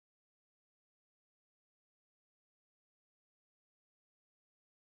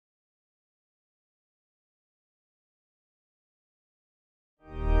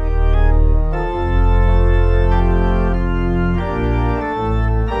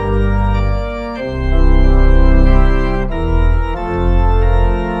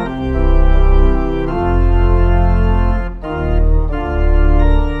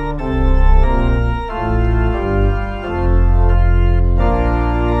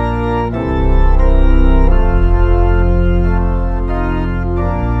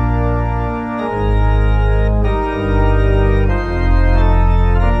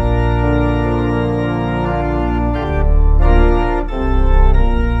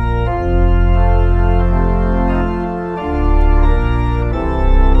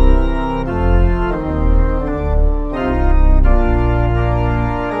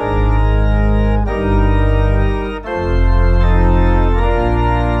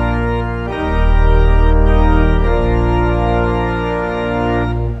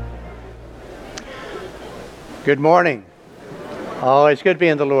Good morning. Oh, it's good to be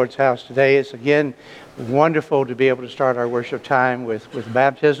in the Lord's house today. It's again wonderful to be able to start our worship time with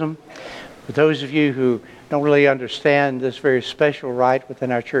baptism. For those of you who don't really understand this very special rite within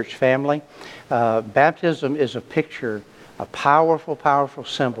our church family, baptism is a picture, a powerful, powerful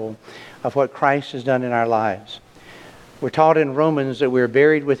symbol of what Christ has done in our lives. We're taught in Romans that we're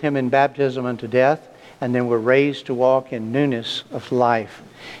buried with Him in baptism unto death, and then we're raised to walk in newness of life.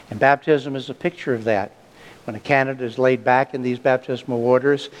 And baptism is a picture of that. When a candidate is laid back in these baptismal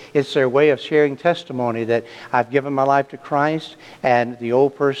waters, it's their way of sharing testimony that I've given my life to Christ and the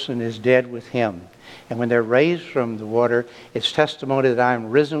old person is dead with Him. And when they're raised from the water, it's testimony that I'm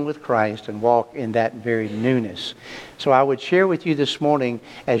risen with Christ and walk in that very newness. So I would share with you this morning,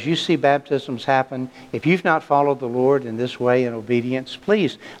 as you see baptisms happen, if you've not followed the Lord in this way in obedience,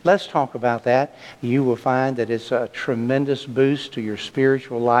 please, let's talk about that. You will find that it's a tremendous boost to your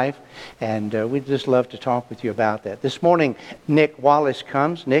spiritual life, and we'd just love to talk with you about that. This morning, Nick Wallace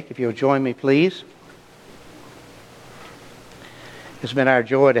comes. Nick, if you'll join me, please. It's been our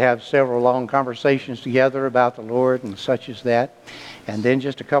joy to have several long conversations together about the Lord and such as that. And then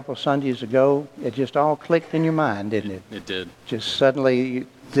just a couple of Sundays ago, it just all clicked in your mind, didn't it? It did. Just suddenly,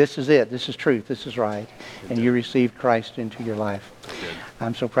 this is it. This is truth. This is right. And you received Christ into your life. It did.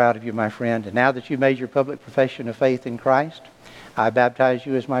 I'm so proud of you, my friend. And now that you've made your public profession of faith in Christ, I baptize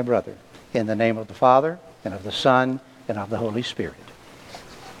you as my brother in the name of the Father and of the Son and of the Holy Spirit.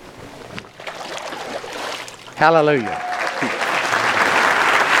 Hallelujah.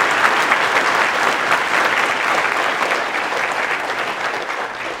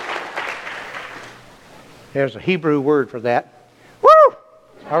 There's a Hebrew word for that. Woo!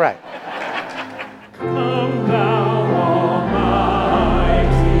 All right. Come thou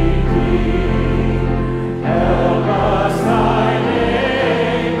almighty King, help us thy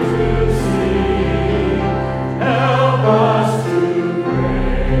name to sing, help us to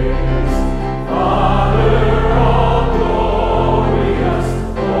praise, Father all glorious,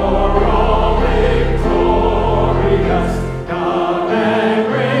 for all victorious, come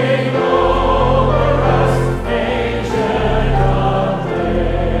and reign over us, ancient of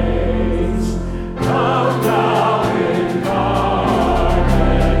days. Come thou incarnate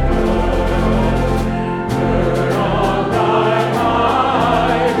Word, turn on thy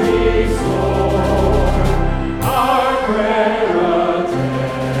mighty sword, our prayer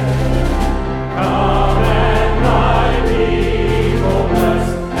attend. Come and thy people bless,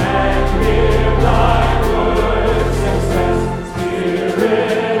 and give thy word success.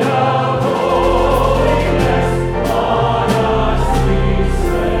 Spirit of holiness, on us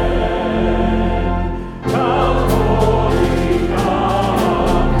descend. Come, Holy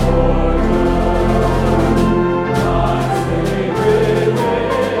Comforter, God's favorite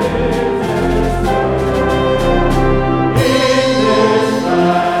witness, in this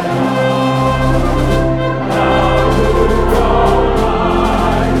glad hour, thou who almighty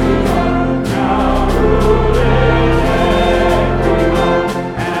art, now rule in everyone,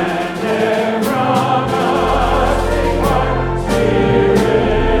 and everlasting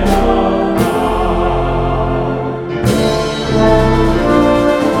heart,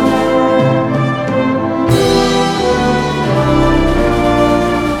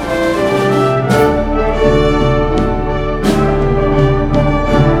 Spirit of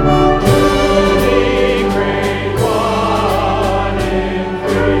the great one in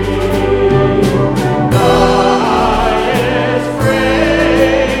three, the highest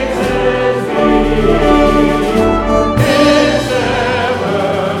praises thee, is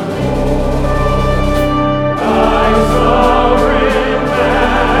evermore. Thy sovereign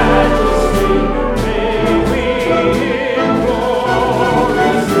majesty, may we in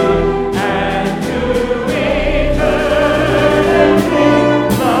glory see, and to eternity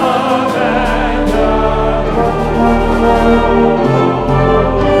love and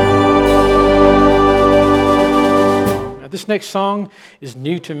Now, this next song is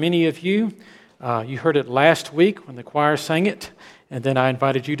new to many of you. You heard it last week when the choir sang it, and then I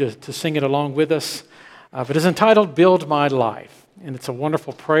invited you to sing it along with us. But it's entitled Build My Life, and it's a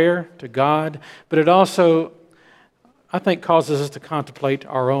wonderful prayer to God, but it also, I think, causes us to contemplate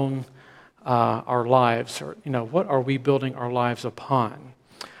our own, our lives, or, what are we building our lives upon?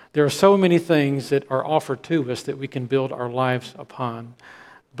 There are so many things that are offered to us that we can build our lives upon,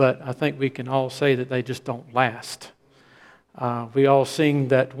 but I think we can all say that they just don't last. We all sing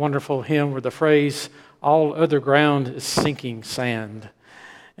that wonderful hymn where the phrase, all other ground is sinking sand.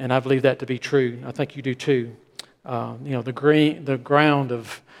 And I believe that to be true. I think you do too. The ground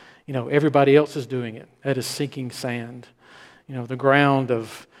of, everybody else is doing it. That is sinking sand. The ground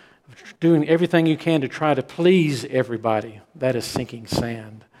of doing everything you can to try to please everybody, that is sinking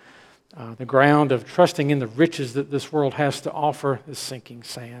sand. The ground of trusting in the riches that this world has to offer is sinking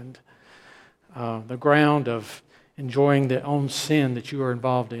sand. The ground of enjoying the own sin that you are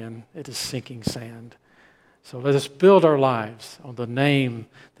involved in, it is sinking sand. So let us build our lives on the name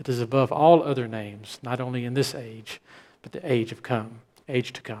that is above all other names, not only in this age, but the age to come.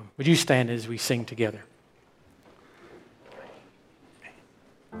 Would you stand as we sing together?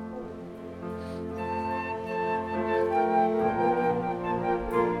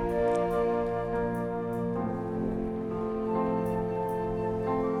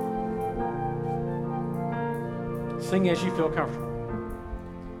 Sing as you feel comfortable.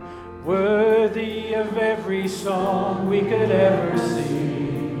 Worthy of every song we could ever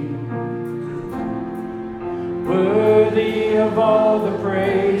sing, worthy of all the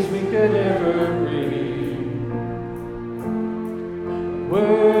praise we could ever bring,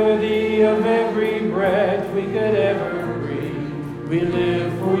 worthy of every breath we could ever breathe. We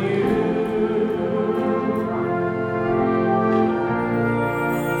live for you.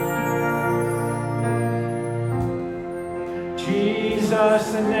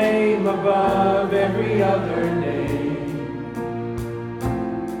 Jesus, the name above every other name.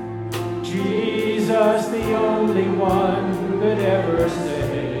 Jesus, the only one who could ever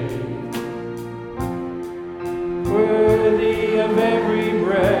save. Worthy of every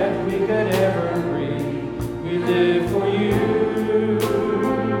breath we could ever breathe. We live for you.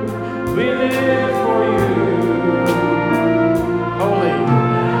 We live for you. Holy,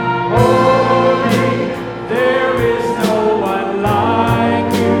 holy, there is no one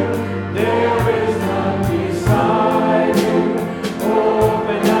like you. There is none beside you.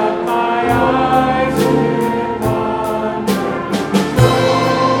 Open up my eyes to wonder.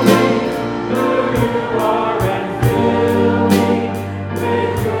 Show me who you are and fill me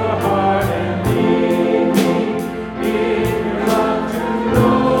with your heart and lead me in your love to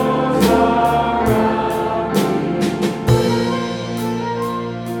those around.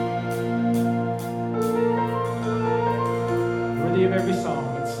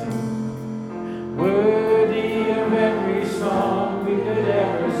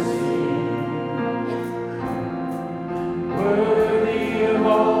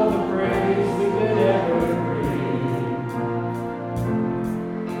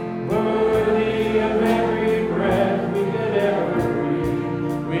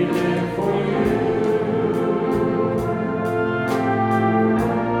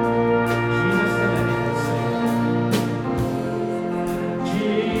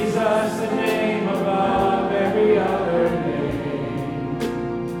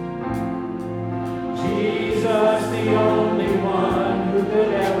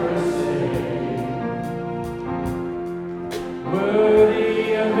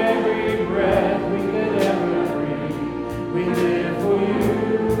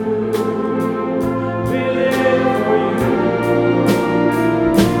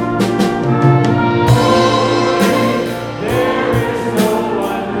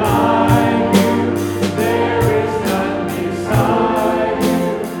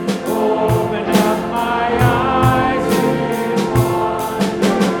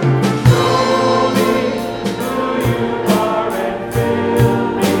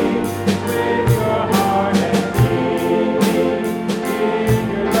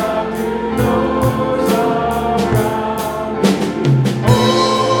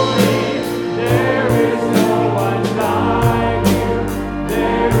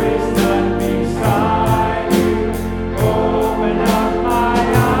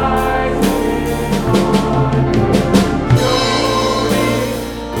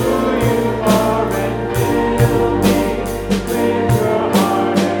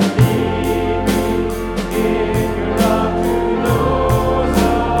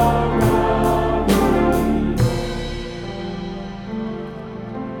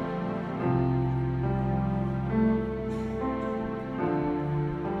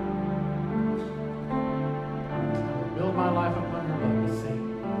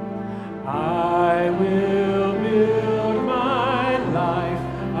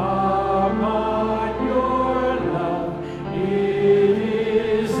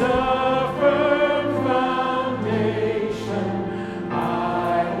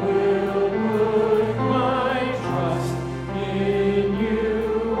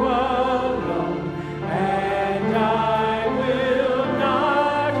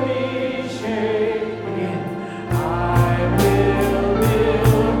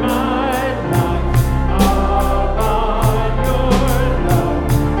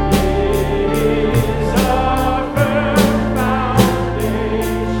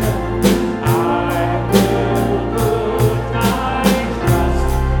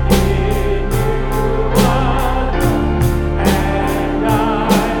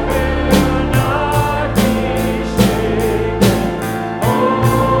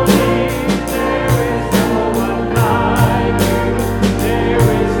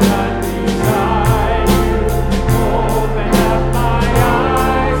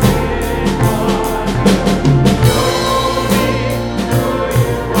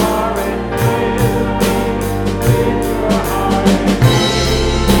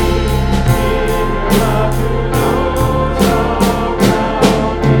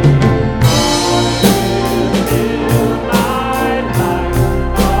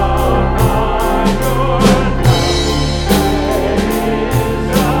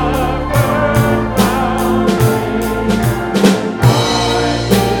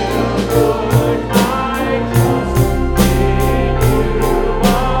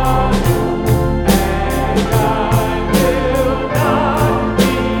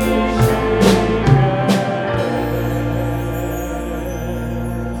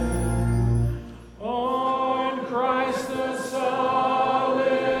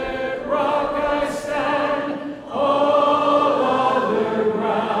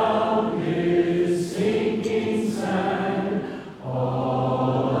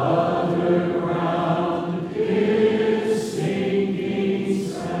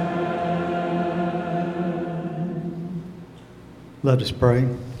 Let us pray.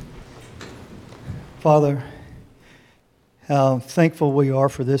 Father, how thankful we are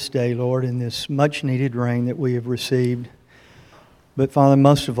for this day, Lord, and this much-needed rain that we have received. But Father,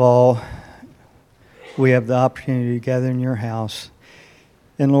 most of all, we have the opportunity to gather in your house.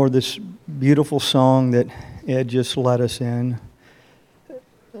 And Lord, this beautiful song that Ed just led us in,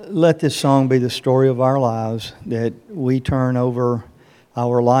 let this song be the story of our lives, that we turn over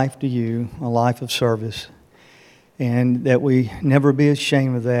our life to you, a life of service, and that we never be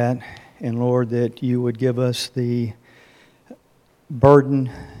ashamed of that. And Lord, that you would give us the burden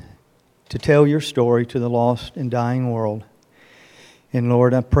to tell your story to the lost and dying world. And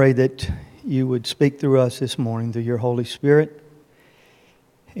Lord, I pray that you would speak through us this morning through your Holy Spirit,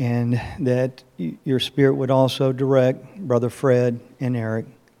 and that your Spirit would also direct Brother Fred and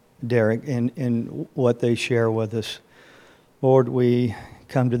Derek, in what they share with us. Lord, we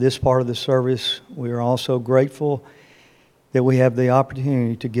come to this part of the service. We are also grateful that we have the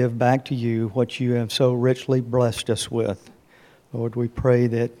opportunity to give back to you what you have so richly blessed us with. Lord, we pray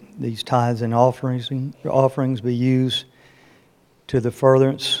that these tithes and offerings be used to the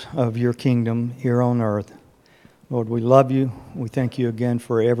furtherance of your kingdom here on earth. Lord, we love you. We thank you again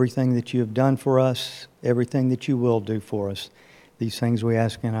for everything that you have done for us, everything that you will do for us. These things we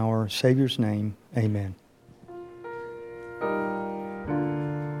ask in our Savior's name. Amen.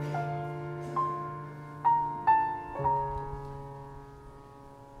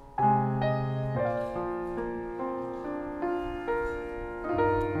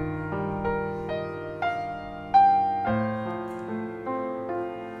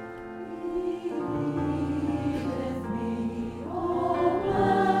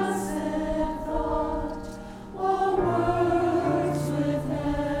 Words with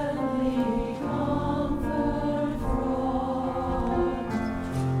heavenly comfort.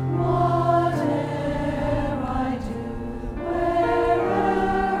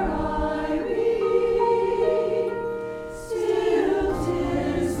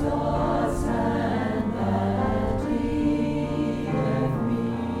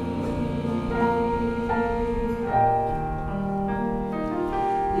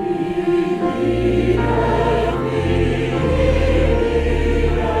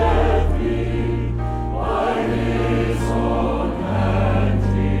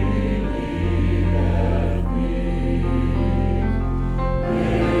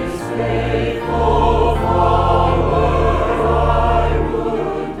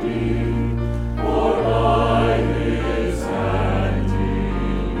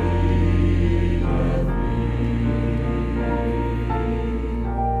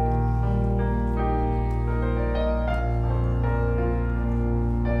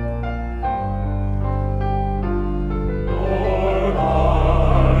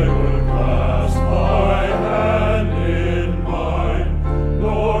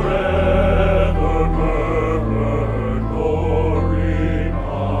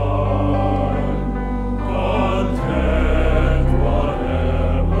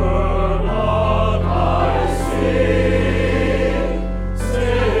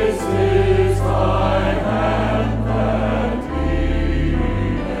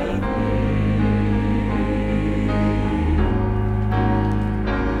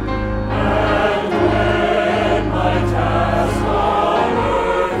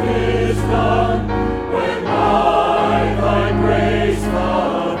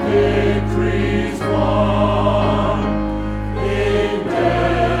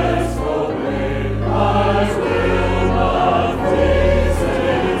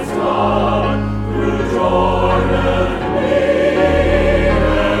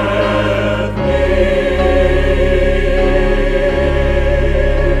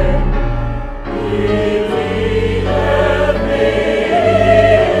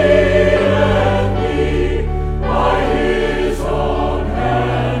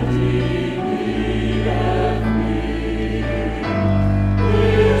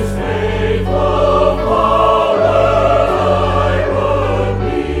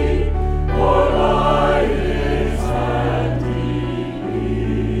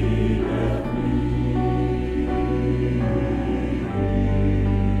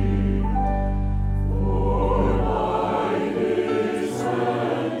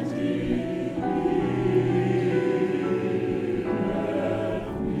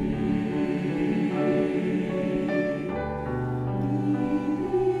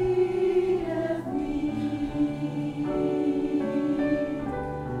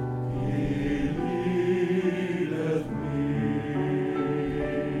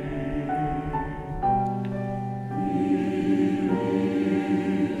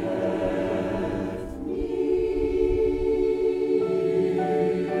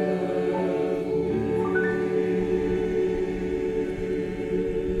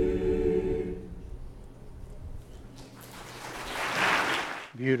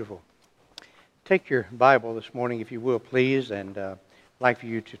 Beautiful. Take your Bible this morning, if you will, please, and I'd like for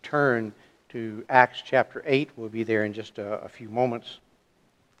you to turn to Acts chapter 8. We'll be there in just a few moments.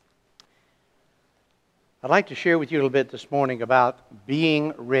 I'd like to share with you a little bit this morning about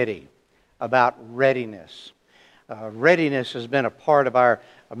being ready, about readiness. Readiness has been a part of our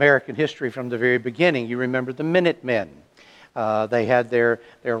American history from the very beginning. You remember the Minutemen. They had their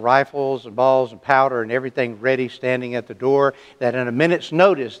rifles and balls and powder and everything ready standing at the door, that in a minute's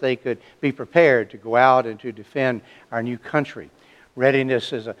notice they could be prepared to go out and to defend our new country.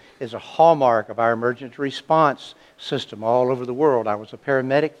 Readiness is a hallmark of our emergency response system all over the world. I was a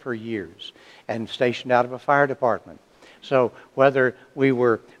paramedic for years and stationed out of a fire department. So whether we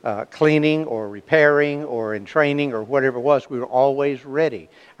were cleaning or repairing or in training or whatever it was, we were always ready.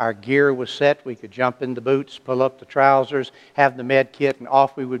 Our gear was set. We could jump in the boots, pull up the trousers, have the med kit, and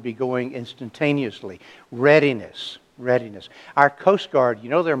off we would be going instantaneously. Readiness, readiness. Our Coast Guard, you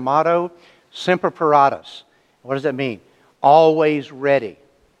know their motto? Semper Paratus. What does that mean? Always ready.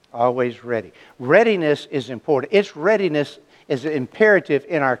 Always ready. Readiness is important. Its readiness is imperative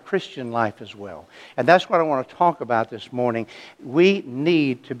in our Christian life as well. And that's what I want to talk about this morning. We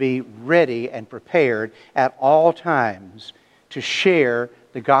need to be ready and prepared at all times to share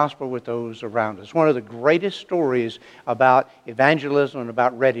the gospel with those around us. One of the greatest stories about evangelism and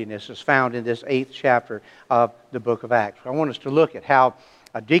about readiness is found in this 8th chapter of the book of Acts. I want us to look at how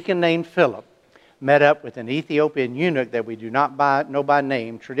a deacon named Philip met up with an Ethiopian eunuch that we do not know by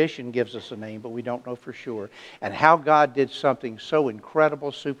name. Tradition gives us a name, but we don't know for sure. And how God did something so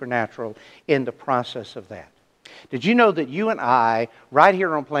incredible, supernatural in the process of that. Did you know that you and I, right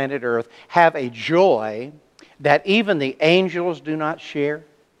here on planet Earth, have a joy that even the angels do not share?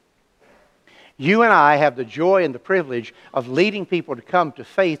 You and I have the joy and the privilege of leading people to come to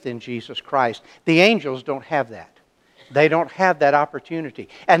faith in Jesus Christ. The angels don't have that. They don't have that opportunity.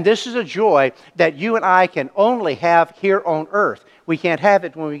 And this is a joy that you and I can only have here on earth. We can't have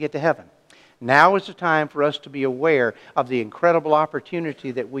it when we get to heaven. Now is the time for us to be aware of the incredible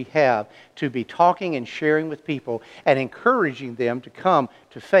opportunity that we have to be talking and sharing with people and encouraging them to come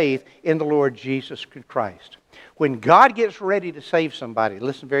to faith in the Lord Jesus Christ. When God gets ready to save somebody,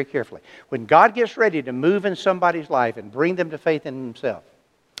 listen very carefully. When God gets ready to move in somebody's life and bring them to faith in Himself,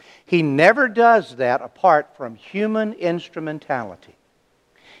 He never does that apart from human instrumentality.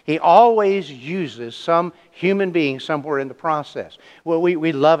 He always uses some human being somewhere in the process. Well,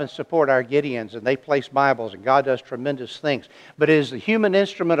 we love and support our Gideons, and they place Bibles, and God does tremendous things. But it is the human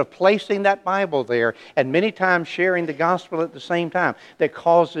instrument of placing that Bible there, and many times sharing the gospel at the same time, that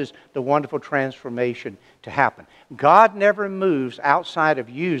causes the wonderful transformation to happen. God never moves outside of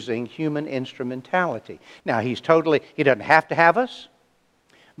using human instrumentality. Now, He doesn't have to have us,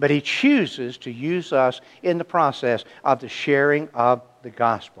 but He chooses to use us in the process of the sharing of the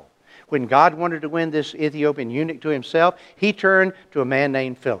gospel. When God wanted to win this Ethiopian eunuch to Himself, He turned to a man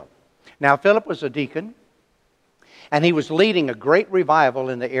named Philip. Now, Philip was a deacon, and he was leading a great revival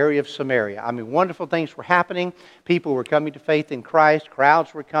in the area of Samaria. I mean, wonderful things were happening. People were coming to faith in Christ.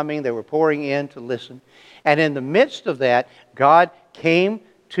 Crowds were coming. They were pouring in to listen. And in the midst of that, God came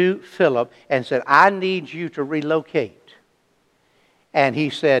to Philip and said, I need you to relocate. And he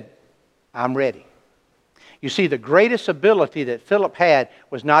said, I'm ready. You see, the greatest ability that Philip had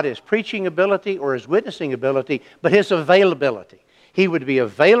was not his preaching ability or his witnessing ability, but his availability. He would be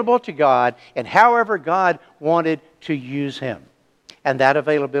available to God and however God wanted to use him. And that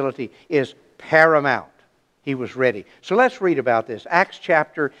availability is paramount. He was ready. So let's read about this. Acts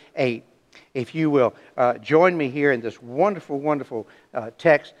chapter 8. If you will join me here in this wonderful, wonderful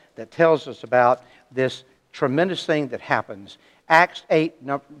text that tells us about this tremendous thing that happens. Acts 8,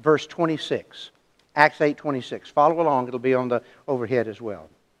 verse 26. Acts 8:26. Follow along. It'll be on the overhead as well.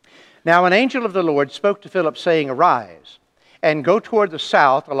 Now an angel of the Lord spoke to Philip, saying, Arise, and go toward the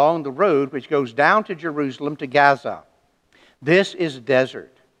south along the road which goes down to Jerusalem to Gaza. This is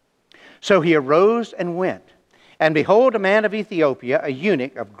desert. So he arose and went. And behold, a man of Ethiopia, a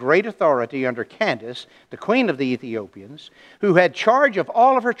eunuch of great authority under Candace, the queen of the Ethiopians, who had charge of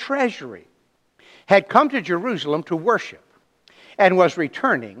all of her treasury, had come to Jerusalem to worship, and was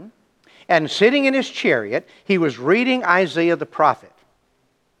returning, and sitting in his chariot, he was reading Isaiah the prophet.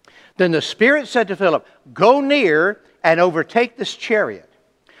 Then the Spirit said to Philip, Go near and overtake this chariot.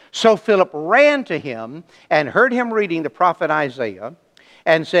 So Philip ran to him and heard him reading the prophet Isaiah,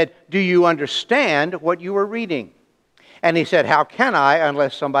 and said, Do you understand what you are reading? And he said, How can I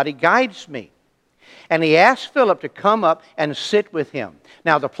unless somebody guides me? And he asked Philip to come up and sit with him.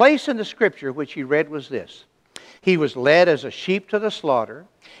 Now the place in the scripture which he read was this. He was led as a sheep to the slaughter,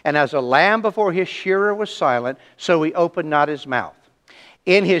 and as a lamb before his shearer was silent, so he opened not his mouth.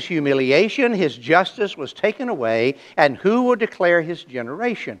 In his humiliation, his justice was taken away, and who will declare his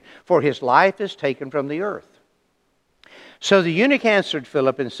generation? For his life is taken from the earth. So the eunuch answered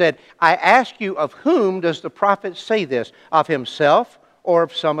Philip and said, I ask you, of whom does the prophet say this? Of himself or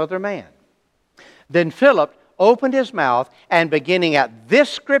of some other man? Then Philip opened his mouth and beginning at this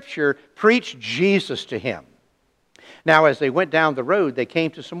scripture, preached Jesus to him. Now as they went down the road, they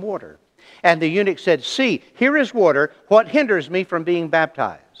came to some water. And the eunuch said, See, here is water. What hinders me from being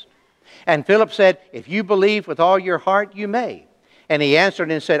baptized? And Philip said, If you believe with all your heart, you may. And he answered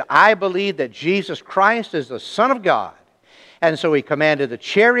and said, I believe that Jesus Christ is the Son of God. And so he commanded the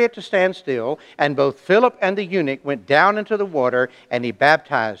chariot to stand still, and both Philip and the eunuch went down into the water, and he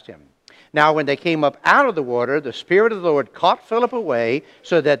baptized him. Now when they came up out of the water, the Spirit of the Lord caught Philip away,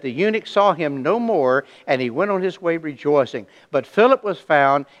 so that the eunuch saw him no more, and he went on his way rejoicing. But Philip was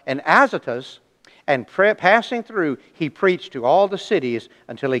found in Azotus, and passing through, he preached to all the cities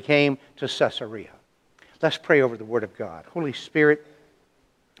until he came to Caesarea. Let's pray over the Word of God. Holy Spirit,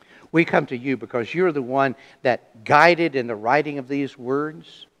 we come to you because you're the one that guided in the writing of these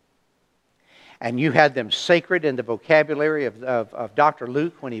words. And you had them sacred in the vocabulary of Dr.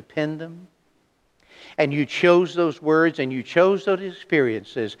 Luke when he penned them. And you chose those words and you chose those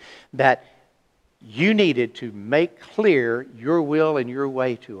experiences that you needed to make clear your will and your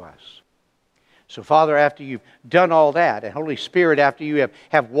way to us. So, Father, after you've done all that, and Holy Spirit, after you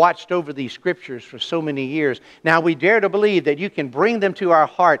have watched over these Scriptures for so many years, now we dare to believe that you can bring them to our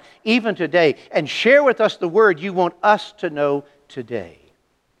heart even today and share with us the Word you want us to know today.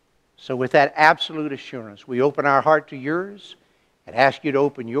 So with that absolute assurance, we open our heart to yours and ask you to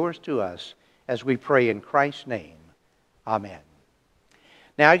open yours to us as we pray in Christ's name. Amen.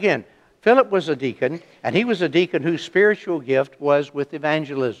 Now again, Philip was a deacon, and he was a deacon whose spiritual gift was with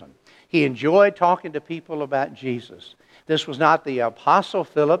evangelism. He enjoyed talking to people about Jesus. This was not the Apostle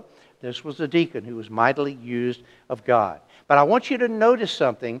Philip. This was a deacon who was mightily used of God. But I want you to notice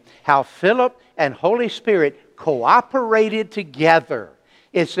something, how Philip and Holy Spirit cooperated together.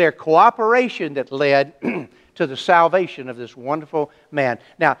 It's their cooperation that led to the salvation of this wonderful man.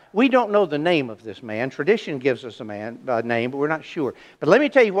 Now, we don't know the name of this man. Tradition gives us a name, but we're not sure. But let me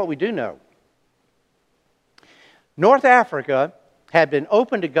tell you what we do know. North Africa had been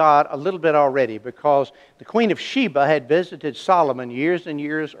open to God a little bit already because the Queen of Sheba had visited Solomon years and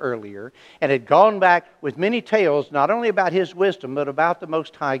years earlier and had gone back with many tales not only about his wisdom but about the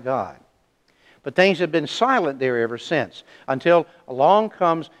Most High God. But things have been silent there ever since, until along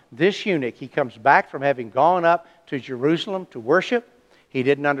comes this eunuch. He comes back from having gone up to Jerusalem to worship. He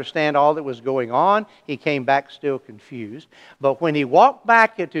didn't understand all that was going on. He came back still confused. But when he walked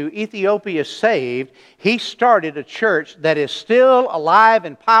back into Ethiopia saved, he started a church that is still alive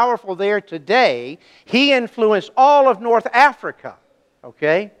and powerful there today. He influenced all of North Africa.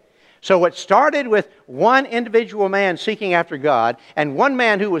 Okay? So what started with one individual man seeking after God and one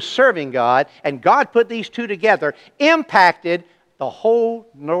man who was serving God, and God put these two together, impacted the whole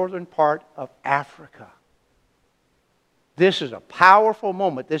northern part of Africa. This is a powerful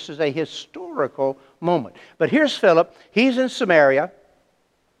moment. This is a historical moment. But here's Philip. He's in Samaria,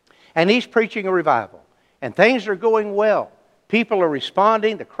 and he's preaching a revival. And things are going well. People are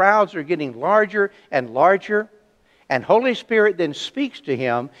responding. The crowds are getting larger and larger. And Holy Spirit then speaks to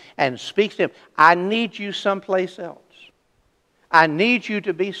him and speaks to him, I need you someplace else. I need you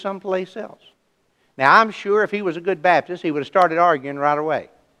to be someplace else. Now, I'm sure if he was a good Baptist, he would have started arguing right away.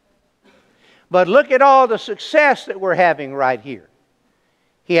 But look at all the success that we're having right here.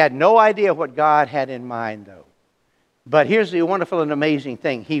 He had no idea what God had in mind, though. But here's the wonderful and amazing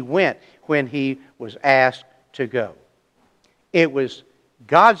thing. He went when he was asked to go. It was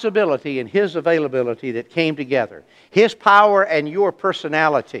God's ability and His availability that came together. His power and your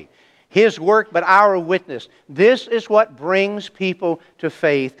personality. His work but our witness. This is what brings people to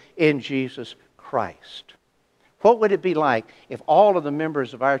faith in Jesus Christ. What would it be like if all of the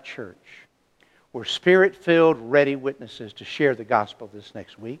members of our church were Spirit-filled, ready witnesses to share the gospel this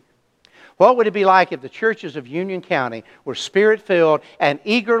next week? What would it be like if the churches of Union County were Spirit-filled and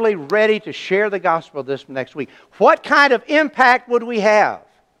eagerly ready to share the gospel this next week? What kind of impact would we have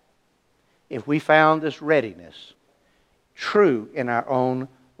if we found this readiness true in our own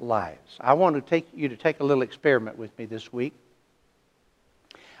lives? I want to take you to take a little experiment with me this week.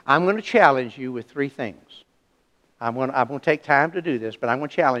 I'm going to challenge you with three things. I'm going to take time to do this, but I'm going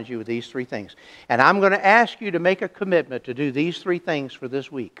to challenge you with these three things. And I'm going to ask you to make a commitment to do these three things for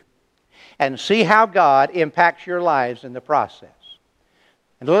this week and see how God impacts your lives in the process.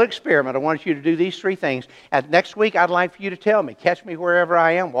 And a little experiment, I want you to do these three things. Next week, I'd like for you to tell me, catch me wherever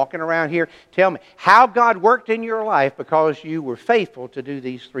I am, walking around here, tell me how God worked in your life because you were faithful to do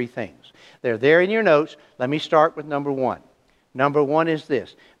these three things. They're there in your notes. Let me start with number one. Number one is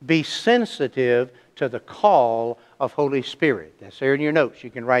this: be sensitive to the call of Holy Spirit. That's there in your notes.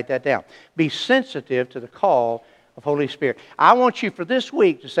 You can write that down. Be sensitive to the call of Holy Spirit. I want you for this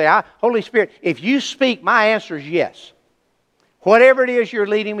week to say, Holy Spirit, if you speak, my answer is yes. Whatever it is you're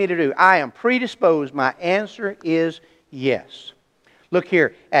leading me to do, I am predisposed. My answer is yes. Look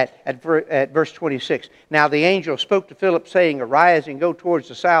here at verse 26. Now the angel spoke to Philip, saying, Arise and go towards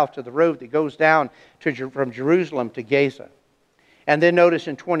the south to the road that goes down from Jerusalem to Gaza. And then notice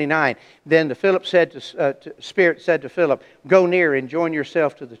in 29, then the Spirit said to Philip, Go near and join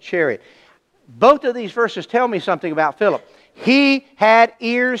yourself to the chariot. Both of these verses tell me something about Philip. He had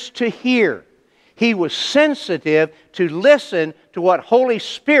ears to hear. He was sensitive to listen to what Holy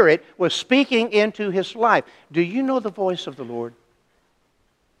Spirit was speaking into his life. Do you know the voice of the Lord?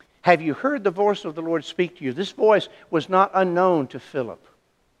 Have you heard the voice of the Lord speak to you? This voice was not unknown to Philip.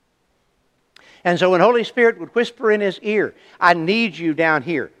 And so when Holy Spirit would whisper in his ear, I need you down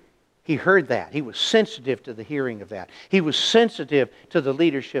here, he heard that. He was sensitive to the hearing of that. He was sensitive to the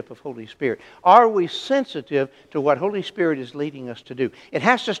leadership of Holy Spirit. Are we sensitive to what Holy Spirit is leading us to do? It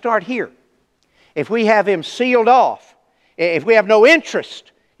has to start here. If we have Him sealed off, if we have no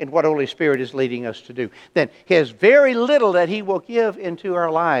interest in what Holy Spirit is leading us to do, then there's very little that He will give into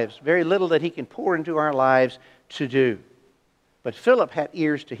our lives, very little that He can pour into our lives to do. But Philip had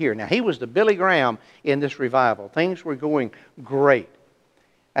ears to hear. Now, he was the Billy Graham in this revival. Things were going great.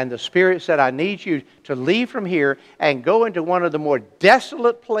 And the Spirit said, I need you to leave from here and go into one of the more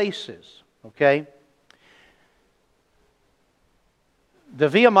desolate places. Okay? The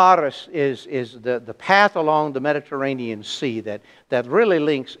Via Maris is the path along the Mediterranean Sea that really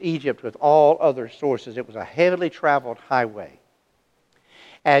links Egypt with all other sources. It was a heavily traveled highway.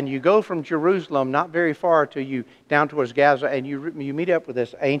 And you go from Jerusalem not very far to you down towards Gaza, and you meet up with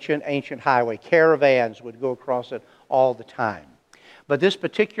this ancient highway. Caravans would go across it all the time. But this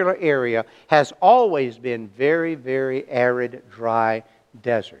particular area has always been very, very arid, dry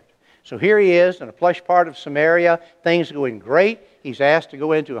desert. So here he is in a plush part of Samaria. Things are going great. He's asked to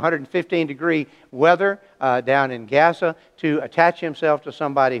go into 115-degree weather down in Gaza to attach himself to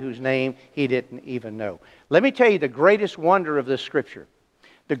somebody whose name he didn't even know. Let me tell you the greatest wonder of this Scripture.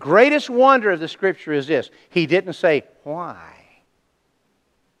 The greatest wonder of the Scripture is this. He didn't say, why?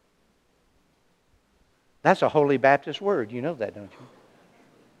 That's a Holy Baptist word. You know that, don't you?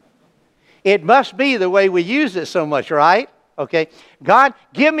 It must be the way we use it so much, right? Okay, God,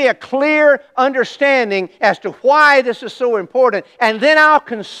 give me a clear understanding as to why this is so important, and then I'll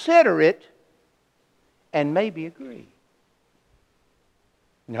consider it and maybe agree.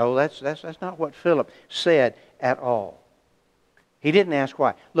 No, that's not what Philip said at all. He didn't ask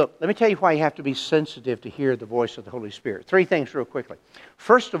why. Look, let me tell you why you have to be sensitive to hear the voice of the Holy Spirit. Three things real quickly.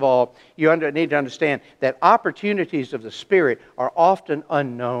 First of all, you need to understand that opportunities of the Spirit are often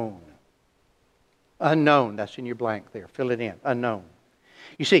unknown. Unknown, that's in your blank there. Fill it in. Unknown.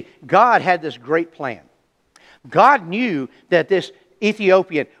 You see, God had this great plan. God knew that this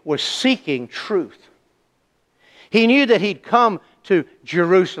Ethiopian was seeking truth. He knew that he'd come to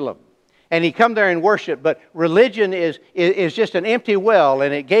Jerusalem and he'd come there and worship, but religion is just an empty well,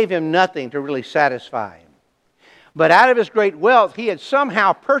 and it gave him nothing to really satisfy him. But out of his great wealth, he had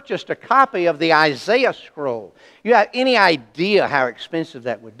somehow purchased a copy of the Isaiah scroll. You have any idea how expensive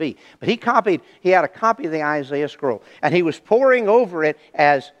that would be. But he had a copy of the Isaiah scroll, and he was poring over it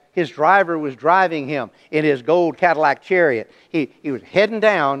as his driver was driving him in his gold Cadillac chariot. He was heading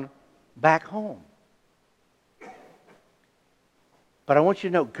down back home. But I want you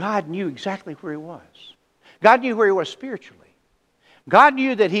to know, God knew exactly where he was. God knew where he was spiritually. God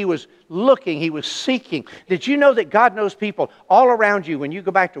knew that he was looking, he was seeking. Did you know that God knows people all around you when you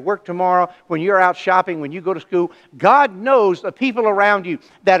go back to work tomorrow, when you're out shopping, when you go to school? God knows the people around you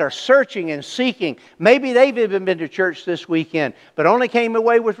that are searching and seeking. Maybe they've even been to church this weekend, but only came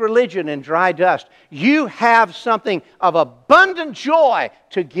away with religion and dry dust. You have something of abundant joy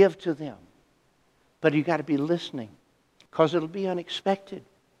to give to them. But you've got to be listening, because it'll be unexpected.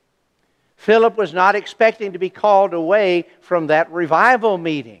 Philip was not expecting to be called away from that revival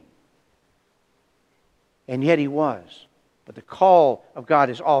meeting. And yet he was. But the call of God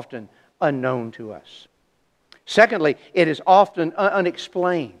is often unknown to us. Secondly, it is often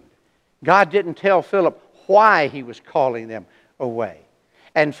unexplained. God didn't tell Philip why he was calling them away.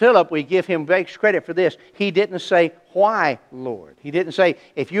 And Philip, we give him great credit for this. He didn't say, "Why, Lord?" He didn't say,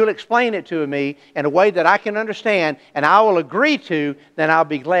 "If you'll explain it to me in a way that I can understand and I will agree to, then I'll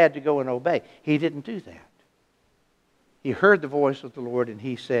be glad to go and obey." He didn't do that. He heard the voice of the Lord and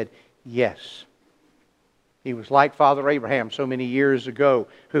he said, "Yes." He was like Father Abraham so many years ago,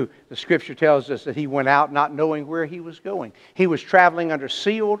 who the Scripture tells us that he went out not knowing where he was going. He was traveling under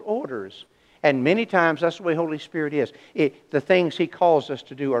sealed orders. And many times, that's the way Holy Spirit is. The things He calls us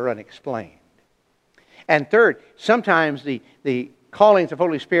to do are unexplained. And third, sometimes the callings of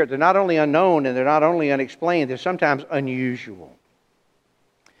Holy Spirit, they're not only unknown and they're not only unexplained, they're sometimes unusual.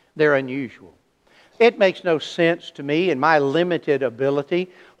 They're unusual. It makes no sense to me in my limited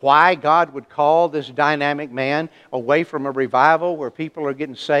ability why God would call this dynamic man away from a revival where people are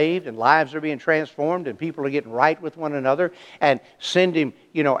getting saved and lives are being transformed and people are getting right with one another and send him,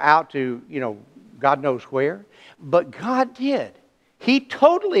 out to, God knows where. But God did. He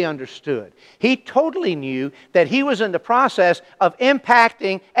totally understood. He totally knew that he was in the process of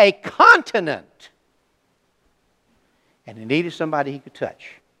impacting a continent. And he needed somebody he could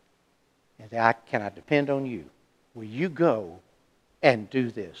touch. And say, "Can I depend on you? Will you go and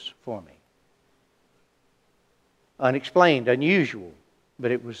do this for me?" Unexplained, unusual, but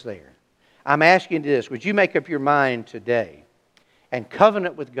it was there. I'm asking you this. Would you make up your mind today and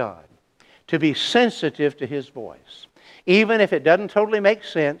covenant with God to be sensitive to His voice? Even if it doesn't totally make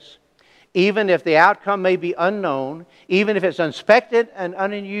sense, even if the outcome may be unknown, even if it's unexpected and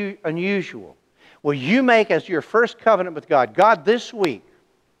unusual, will you make as your first covenant with God, "God, this week,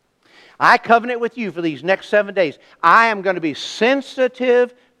 I covenant with you for these next 7 days. I am going to be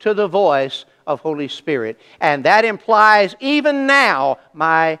sensitive to the voice of Holy Spirit." And that implies even now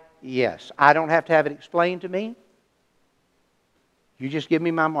my yes. I don't have to have it explained to me. You just give me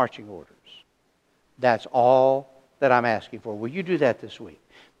my marching orders. That's all that I'm asking for. Will you do that this week?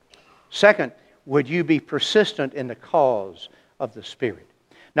 Second, would you be persistent in the cause of the Spirit?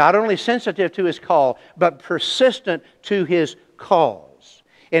 Not only sensitive to His call, but persistent to His cause.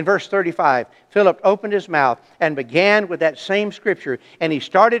 In verse 35, Philip opened his mouth and began with that same scripture, and he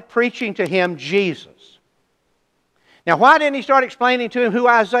started preaching to him Jesus. Now, why didn't he start explaining to him who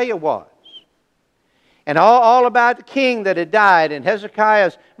Isaiah was? And all about the king that had died, and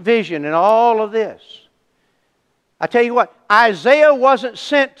Hezekiah's vision, and all of this. I tell you what, Isaiah wasn't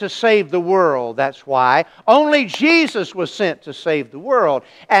sent to save the world, that's why. Only Jesus was sent to save the world.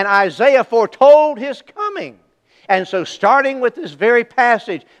 And Isaiah foretold His coming. And so starting with this very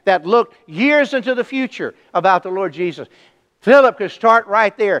passage that looked years into the future about the Lord Jesus, Philip could start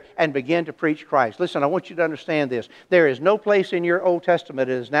right there and begin to preach Christ. Listen, I want you to understand this. There is no place in your Old Testament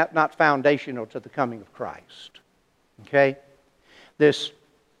that is not foundational to the coming of Christ. Okay? This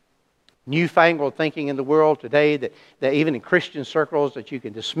newfangled thinking in the world today that even in Christian circles that you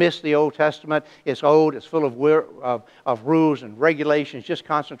can dismiss the Old Testament. It's old, it's full of rules and regulations, just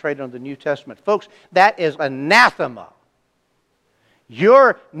concentrated on the New Testament. Folks, that is anathema.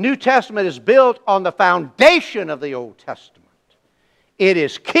 Your New Testament is built on the foundation of the Old Testament. It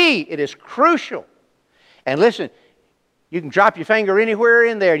is key, it is crucial. And listen, you can drop your finger anywhere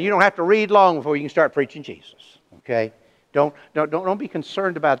in there and you don't have to read long before you can start preaching Jesus. Okay? Don't be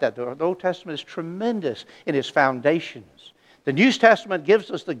concerned about that. The Old Testament is tremendous in its foundations. The New Testament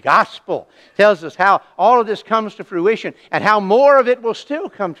gives us the gospel, tells us how all of this comes to fruition and how more of it will still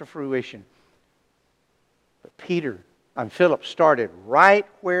come to fruition. But Philip started right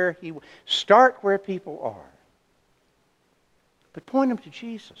where he was. Start where people are. But point them to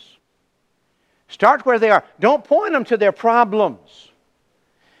Jesus. Start where they are. Don't point them to their problems.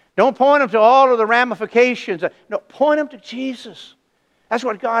 Don't point them to all of the ramifications. No, point them to Jesus. That's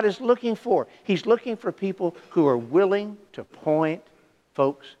what God is looking for. He's looking for people who are willing to point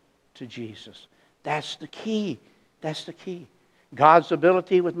folks to Jesus. That's the key. That's the key. God's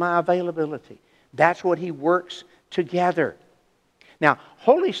ability with my availability. That's what He works together. Now,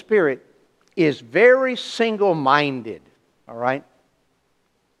 Holy Spirit is very single-minded. All right?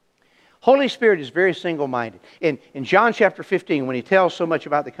 Holy Spirit is very single-minded. In John chapter 15, when He tells so much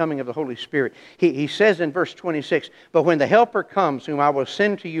about the coming of the Holy Spirit, He says in verse 26, "But when the Helper comes, whom I will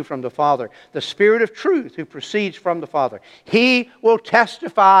send to you from the Father, the Spirit of truth who proceeds from the Father, He will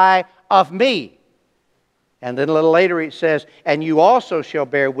testify of me." And then a little later it says, "And you also shall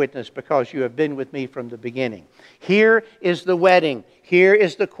bear witness because you have been with me from the beginning." Here is the wedding. Here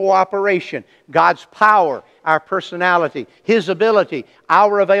is the cooperation. God's power, our personality, His ability,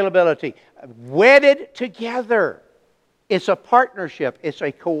 our availability, wedded together. It's a partnership. It's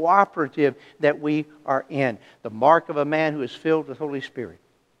a cooperative that we are in. The mark of a man who is filled with Holy Spirit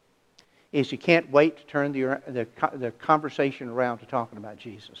is you can't wait to turn the conversation around to talking about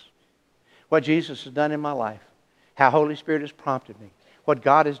Jesus. What Jesus has done in my life, how Holy Spirit has prompted me, what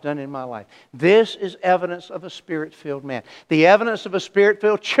God has done in my life. This is evidence of a Spirit-filled man. The evidence of a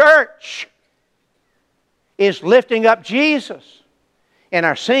Spirit-filled church is lifting up Jesus. And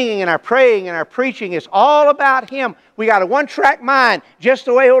our singing and our praying and our preaching is all about Him. We got a one-track mind, just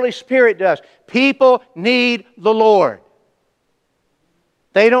the way Holy Spirit does. People need the Lord.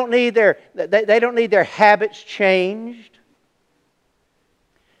 They don't need their habits changed.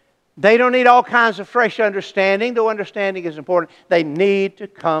 They don't need all kinds of fresh understanding, though understanding is important. They need to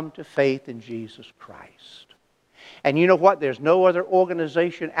come to faith in Jesus Christ. And you know what? There's no other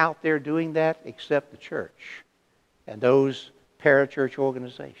organization out there doing that except the church and those parachurch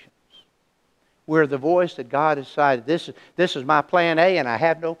organizations. We're the voice that God has decided, this is my plan A and I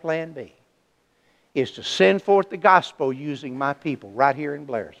have no plan B, is to send forth the gospel using my people right here in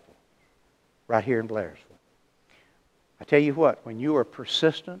Blairsville. Right here in Blairsville. I tell you what, when you are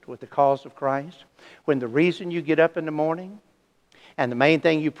persistent with the cause of Christ, when the reason you get up in the morning and the main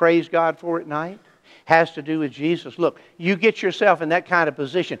thing you praise God for at night has to do with Jesus, look, you get yourself in that kind of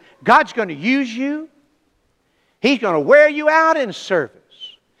position. God's going to use you. He's going to wear you out in service.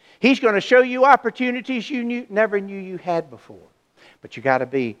 He's going to show you opportunities you never knew you had before. But you got to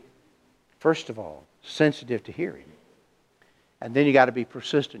be, first of all, sensitive to hearing. And then you got to be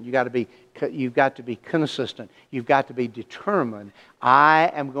persistent. You've got to be consistent. You've got to be determined.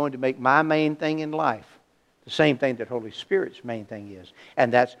 I am going to make my main thing in life the same thing that Holy Spirit's main thing is.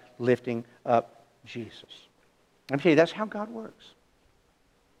 And that's lifting up Jesus. Let me tell you, that's how God works.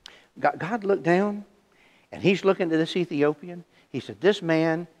 God looked down, and He's looking to this Ethiopian. He said, this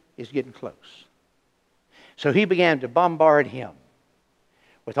man is getting close. So He began to bombard him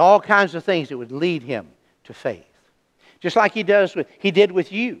with all kinds of things that would lead him to faith. Just like He did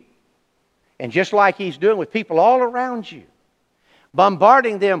with you. And just like He's doing with people all around you.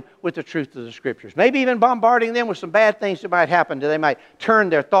 Bombarding them with the truth of the Scriptures. Maybe even bombarding them with some bad things that might happen. They might turn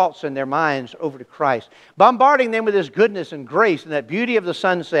their thoughts and their minds over to Christ. Bombarding them with His goodness and grace and that beauty of the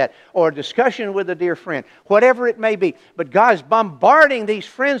sunset. Or a discussion with a dear friend. Whatever it may be. But God's bombarding these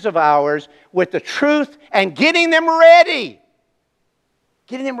friends of ours with the truth and getting them ready.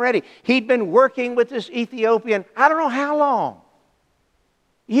 Getting them ready. He'd been working with this Ethiopian, I don't know how long.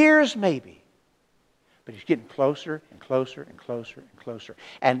 Years maybe. But he's getting closer and closer and closer and closer.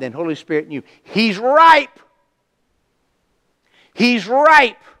 And then Holy Spirit knew, he's ripe. He's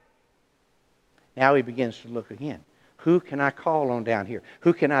ripe. Now he begins to look again. Who can I call on down here?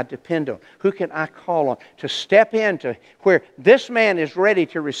 Who can I depend on? Who can I call on to step into where this man is ready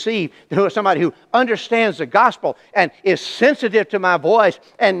to receive, somebody who understands the gospel and is sensitive to my voice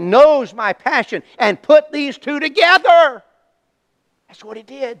and knows my passion and put these two together? That's what He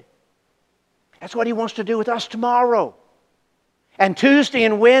did. That's what He wants to do with us tomorrow and Tuesday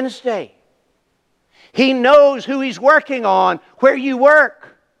and Wednesday. He knows who He's working on where you work.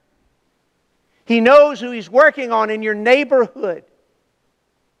 He knows who He's working on in your neighborhood.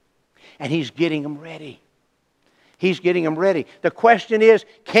 And He's getting them ready. He's getting them ready. The question is,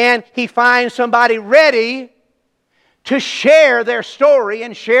 can He find somebody ready to share their story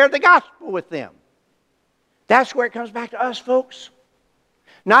and share the gospel with them? That's where it comes back to us, folks.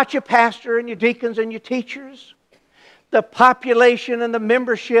 Not your pastor and your deacons and your teachers. The population and the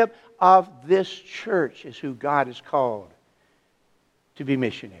membership of this church is who God has called to be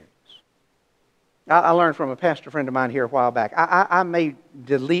missionaries. I learned from a pastor friend of mine here a while back. I may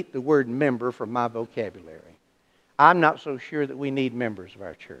delete the word member from my vocabulary. I'm not so sure that we need members of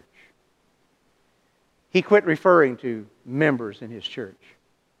our church. He quit referring to members in his church.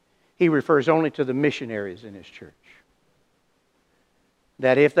 He refers only to the missionaries in his church.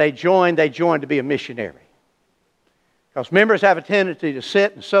 That if they join to be a missionary. Because members have a tendency to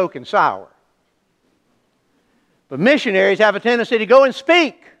sit and soak and sour. But missionaries have a tendency to go and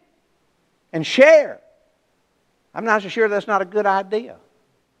speak and share. I'm not so sure that's not a good idea.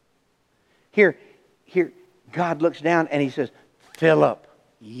 Here, God looks down and He says, Philip,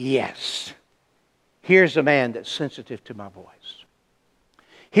 yes. Here's a man that's sensitive to my voice.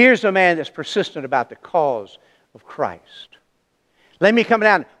 Here's a man that's persistent about the cause of Christ. Let me come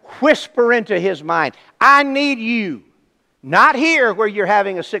down and whisper into his mind, I need you. Not here where you're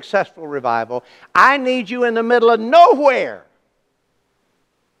having a successful revival. I need you in the middle of nowhere.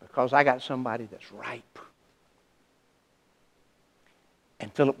 Because I got somebody that's ripe.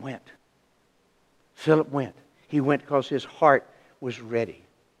 And Philip went. Philip went. He went because his heart was ready.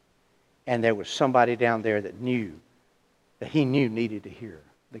 And there was somebody down there that he knew needed to hear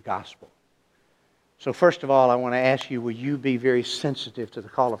the gospel. So first of all, I want to ask you, will you be very sensitive to the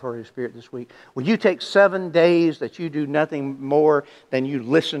call of Holy Spirit this week? Will you take 7 days that you do nothing more than you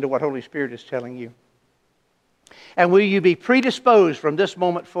listen to what Holy Spirit is telling you? And will you be predisposed from this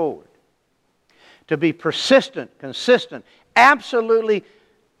moment forward to be persistent, consistent, absolutely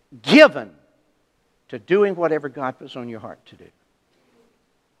given to doing whatever God puts on your heart to do?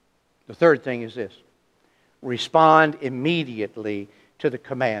 The third thing is this: respond immediately to the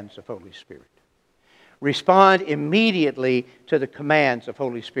commands of Holy Spirit. Respond immediately to the commands of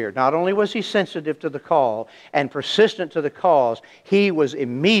Holy Spirit. Not only was he sensitive to the call and persistent to the cause, he was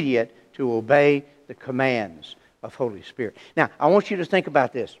immediate to obey the commands of Holy Spirit. Now, I want you to think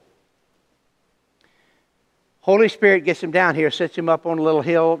about this. Holy Spirit gets him down here, sets him up on a little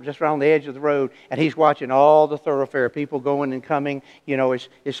hill just around the edge of the road, and he's watching all the thoroughfare, people going and coming. You know,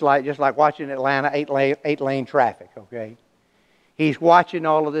 it's like just like watching Atlanta, eight-lane traffic, okay? He's watching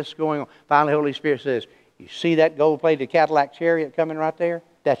all of this going on. Finally, Holy Spirit says, you see that gold-plated Cadillac Chariot coming right there?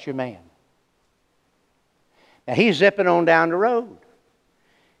 That's your man. Now, he's zipping on down the road.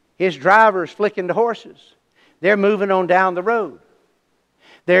 His driver's flicking the horses. They're moving on down the road.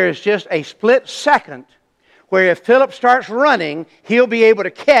 There's just a split second where if Philip starts running, he'll be able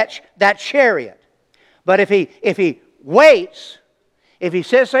to catch that chariot. But if he waits, if he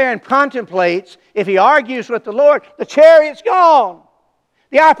sits there and contemplates, if he argues with the Lord, the chariot's gone.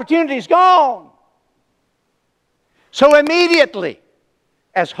 The opportunity's gone. So immediately,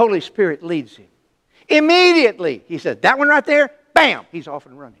 as Holy Spirit leads him, immediately, he said, that one right there, bam, he's off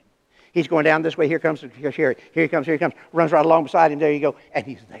and running. He's going down this way, here comes the chariot, here he comes, runs right along beside him, there you go, and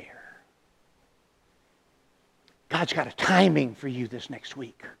he's there. God's got a timing for you this next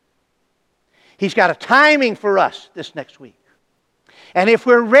week. He's got a timing for us this next week. And if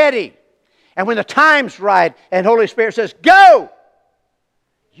we're ready, and when the time's right, and Holy Spirit says, go!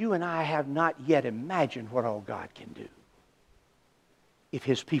 You and I have not yet imagined what all God can do if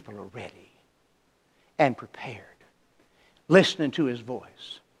His people are ready and prepared, listening to His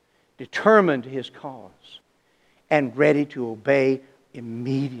voice, determined to His cause, and ready to obey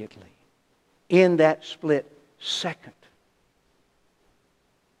immediately in that split second.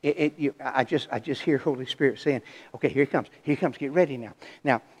 I just hear Holy Spirit saying, okay, here he comes, get ready now.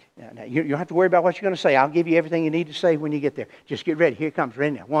 Now, you don't have to worry about what you're going to say. I'll give you everything you need to say when you get there. Just get ready. Here he comes,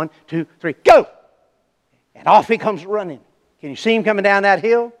 ready now. 1, 2, 3, go! And off he comes running. Can you see him coming down that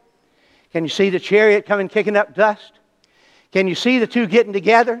hill? Can you see the chariot coming kicking up dust? Can you see the two getting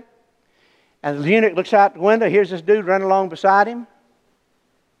together? And the eunuch looks out the window, here's this dude running along beside him.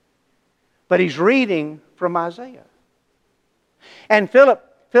 But he's reading from Isaiah. And Philip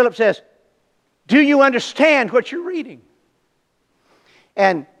says, do you understand what you're reading?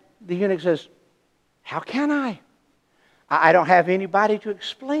 And the eunuch says, how can I? I don't have anybody to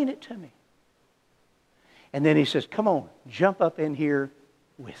explain it to me. And then he says, come on, jump up in here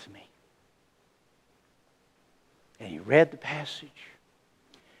with me. And he read the passage.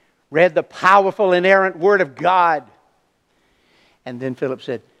 Read the powerful, inerrant Word of God. And then Philip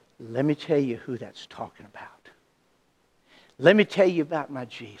said, let me tell you who that's talking about. Let me tell you about my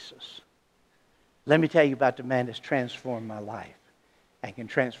Jesus. Let me tell you about the man that's transformed my life and can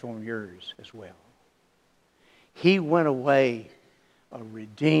transform yours as well. He went away a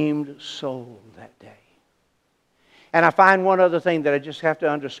redeemed soul that day. And I find one other thing that I just have to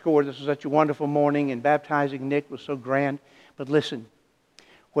underscore. This was such a wonderful morning, and baptizing Nick was so grand. But listen,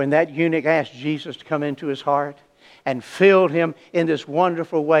 when that eunuch asked Jesus to come into his heart and filled him in this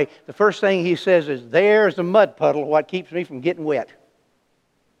wonderful way, the first thing he says is, there's the mud puddle, what keeps me from getting wet.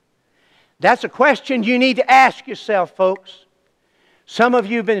 That's a question you need to ask yourself, folks. Some of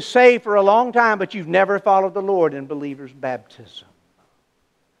you have been saved for a long time, but you've never followed the Lord in believer's baptism.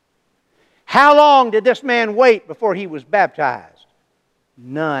 How long did this man wait before he was baptized?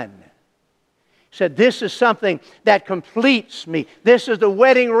 None. He said, this is something that completes me. This is the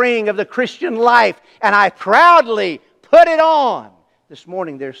wedding ring of the Christian life, and I proudly put it on. This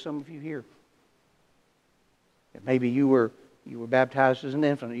morning, there's some of you here. Maybe you were baptized as an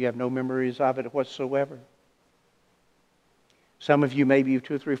infant. You have no memories of it whatsoever. Some of you, maybe you're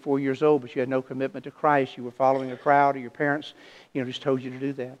 2 or 3 or 4 years old, but you had no commitment to Christ. You were following a crowd, or your parents, just told you to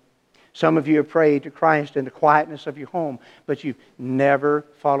do that. Some of you have prayed to Christ in the quietness of your home, but you've never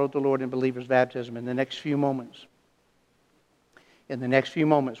followed the Lord in believer's baptism. In the next few moments,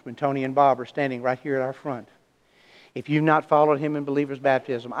 when Tony and Bob are standing right here at our front, if you've not followed Him in believer's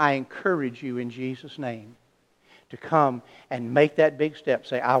baptism, I encourage you in Jesus' name to come and make that big step.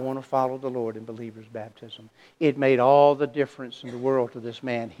 Say, I want to follow the Lord in believer's baptism. It made all the difference in the world to this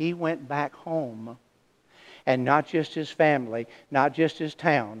man. He went back home And not just his family, not just his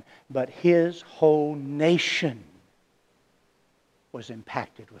town, but his whole nation was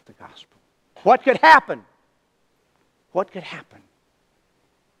impacted with the gospel. What could happen? What could happen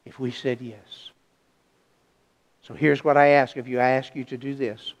if we said yes? So here's what I ask of you. I ask you to do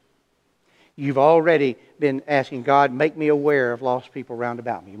this. You've already been asking God, make me aware of lost people round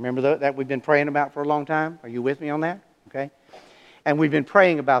about me. Remember that we've been praying about for a long time? Are you with me on that? Okay. And we've been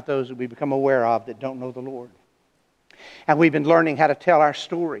praying about those that we become aware of that don't know the Lord. And we've been learning how to tell our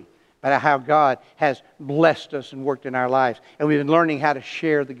story about how God has blessed us and worked in our lives. And we've been learning how to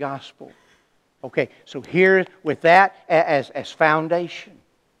share the gospel. Okay, so here, with that as foundation,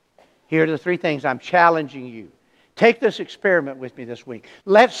 here are the three things I'm challenging you. Take this experiment with me this week.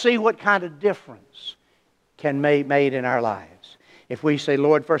 Let's see what kind of difference can be made in our lives. If we say,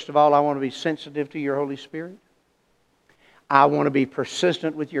 Lord, first of all, I want to be sensitive to your Holy Spirit. I want to be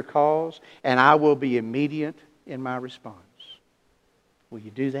persistent with your cause, and I will be immediate in my response. Will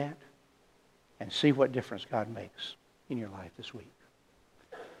you do that? And see what difference God makes in your life this week.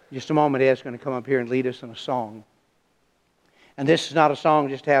 In just a moment, Ed's going to come up here and lead us in a song. And this is not a song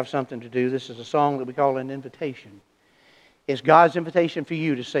just to have something to do. This is a song that we call an invitation. It's God's invitation for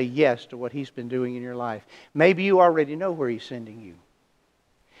you to say yes to what He's been doing in your life. Maybe you already know where He's sending you.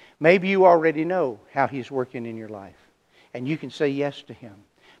 Maybe you already know how He's working in your life. And you can say yes to Him.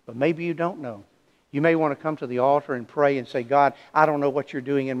 But maybe you don't know. You may want to come to the altar and pray and say, God, I don't know what you're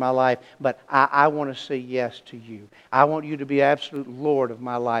doing in my life, but I want to say yes to you. I want you to be absolute Lord of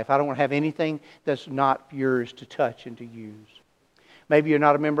my life. I don't want to have anything that's not yours to touch and to use. Maybe you're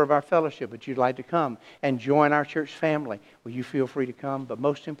not a member of our fellowship, but you'd like to come and join our church family. Will you feel free to come? But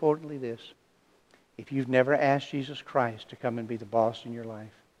most importantly this, if you've never asked Jesus Christ to come and be the boss in your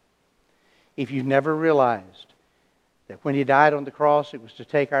life, if you've never realized that when He died on the cross, it was to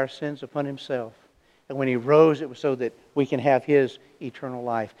take our sins upon Himself, and when He rose, it was so that we can have His eternal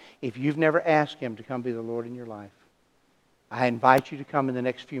life. If you've never asked Him to come be the Lord in your life, I invite you to come in the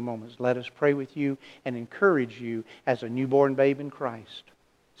next few moments. Let us pray with you and encourage you as a newborn babe in Christ.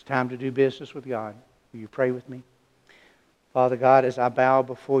 It's time to do business with God. Will you pray with me? Father God, as I bow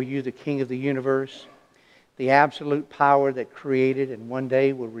before you, the King of the universe, the absolute power that created and one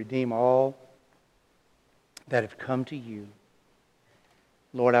day will redeem all that have come to you.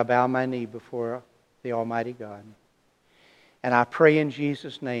 Lord, I bow my knee before the Almighty God. And I pray in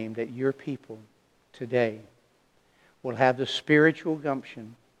Jesus' name that your people today will have the spiritual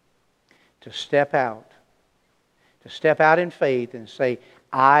gumption to step out in faith and say,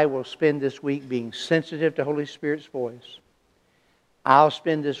 I will spend this week being sensitive to Holy Spirit's voice. I'll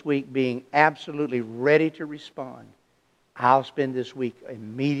spend this week being absolutely ready to respond. I'll spend this week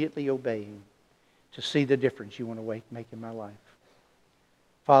immediately obeying to see the difference you want to make in my life.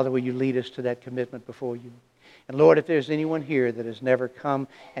 Father, will you lead us to that commitment before you? And Lord, if there's anyone here that has never come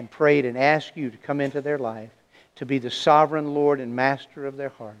and prayed and asked you to come into their life, to be the sovereign Lord and Master of their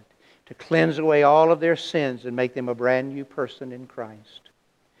heart, to cleanse away all of their sins and make them a brand new person in Christ,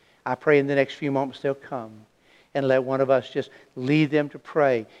 I pray in the next few moments they'll come and let one of us just lead them to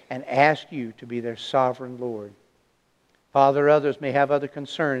pray and ask you to be their sovereign Lord. Father, others may have other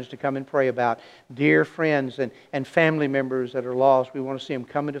concerns to come and pray about. Dear friends and family members that are lost, we want to see them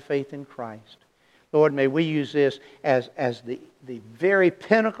come into faith in Christ. Lord, may we use this as the very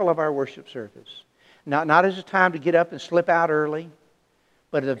pinnacle of our worship service. Not as a time to get up and slip out early,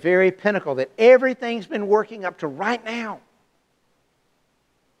 but at the very pinnacle that everything's been working up to right now.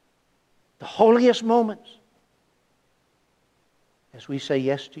 The holiest moments as we say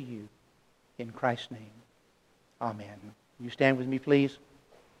yes to you in Christ's name. Amen. You stand with me, please.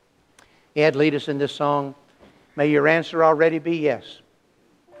 Ed, lead us in this song. May your answer already be yes.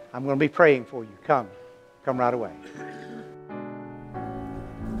 I'm going to be praying for you. Come right away.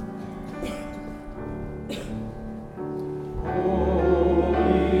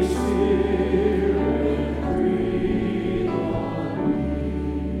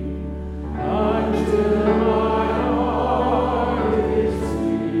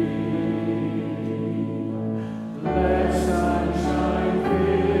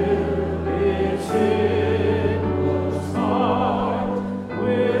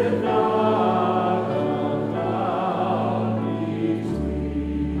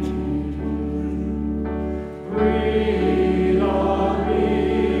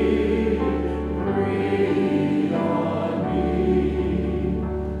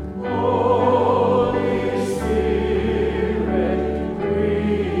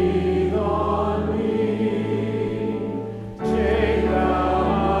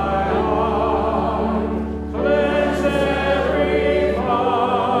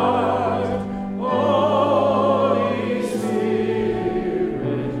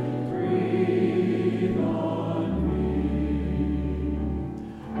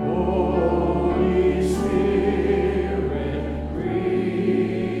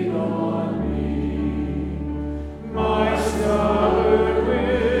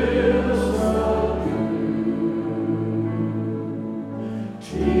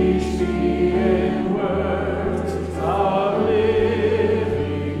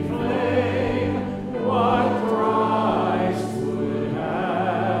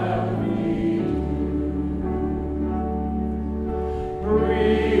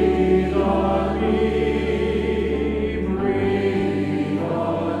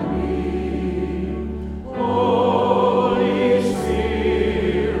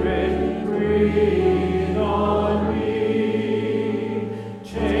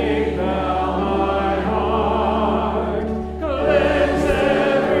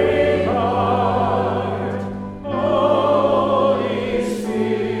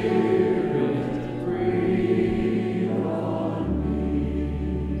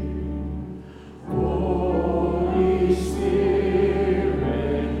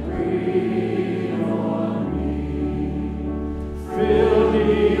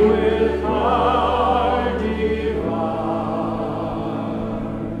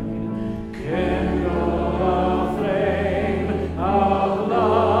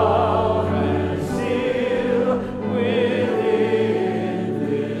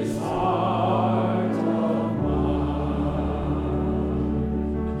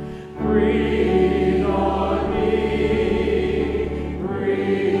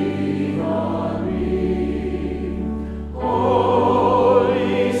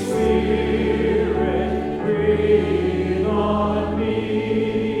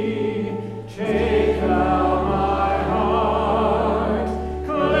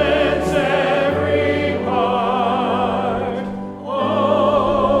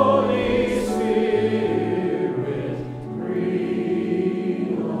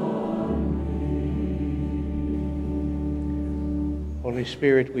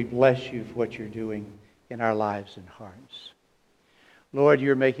 Spirit, we bless you for what you're doing in our lives and hearts. Lord,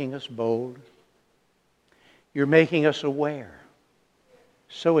 you're making us bold. You're making us aware,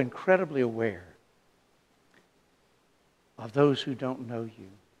 so incredibly aware of those who don't know you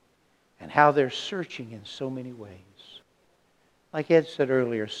and how they're searching in so many ways. Like Ed said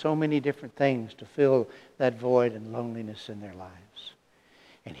earlier, so many different things to fill that void and loneliness in their lives.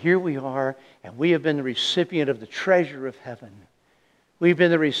 And here we are, and we have been the recipient of the treasure of heaven. We've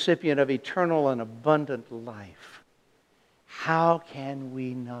been the recipient of eternal and abundant life. How can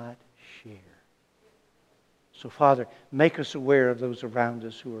we not share? So, Father, make us aware of those around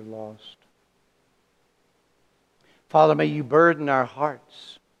us who are lost. Father, may you burden our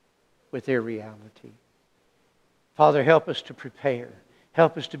hearts with their reality. Father, help us to prepare.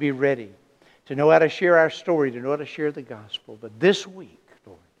 Help us to be ready, to know how to share our story, to know how to share the gospel. But this week,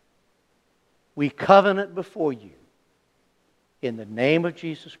 Lord, we covenant before you in the name of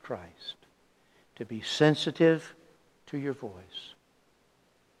Jesus Christ to be sensitive to your voice,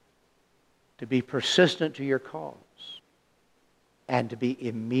 to be persistent to your cause, and to be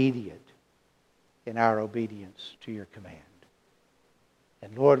immediate in our obedience to your command.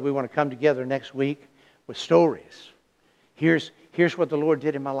 And Lord, we want to come together next week with stories. Here's what the Lord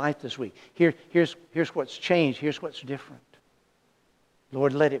did in my life this week. Here's what's changed. Here's what's different.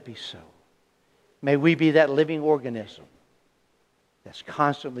 Lord, let it be so. May we be that living organism that's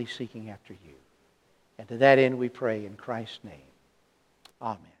constantly seeking after you. And to that end we pray in Christ's name.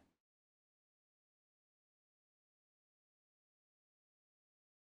 Amen.